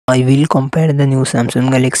I will compare the new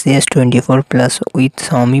Samsung Galaxy S24 Plus with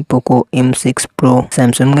Xiaomi Poco M6 Pro.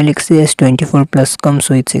 Samsung Galaxy S24 Plus comes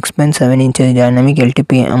with 6.7 inches dynamic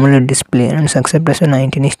LTP AMOLED display and success ratio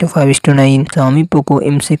 19:5:9. Xiaomi Poco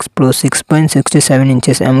M6 Pro 6.67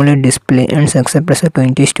 inches AMOLED display and success ratio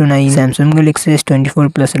 20:9. Samsung Galaxy S24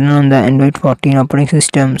 Plus run on the Android 14 operating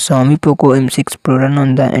system. Xiaomi Poco M6 Pro run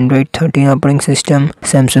on the Android 13 operating system.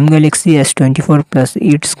 Samsung Galaxy S24 Plus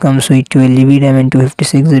it comes with 12GB RAM and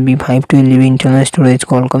 256GB 512GB internal storage,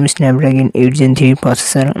 Qualcomm Snapdragon 8 Gen 3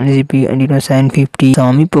 processor and GPU Adreno 750.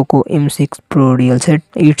 Xiaomi Poco M6 Pro real set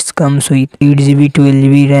it comes with 8GB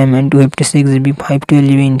 12GB RAM and 256GB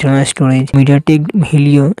 512GB internal storage, MediaTek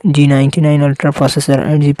Helio G99 Ultra processor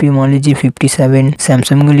and GPU Mali G57.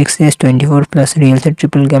 Samsung Galaxy S24 Plus real set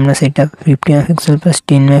triple camera setup 50MP plus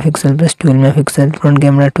 10MP plus 12MP front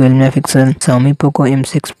camera 12MP. Xiaomi Poco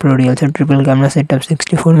M6 Pro real set triple camera setup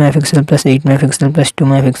 64MP plus 8MP plus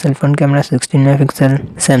 2MP front camera 16MP.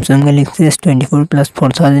 Samsung Galaxy S24 Plus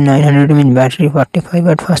 4900mAh battery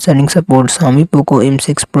 45W fast charging support. Xiaomi Poco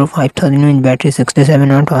M6 Pro 5000mAh battery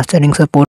 67W fast charging support.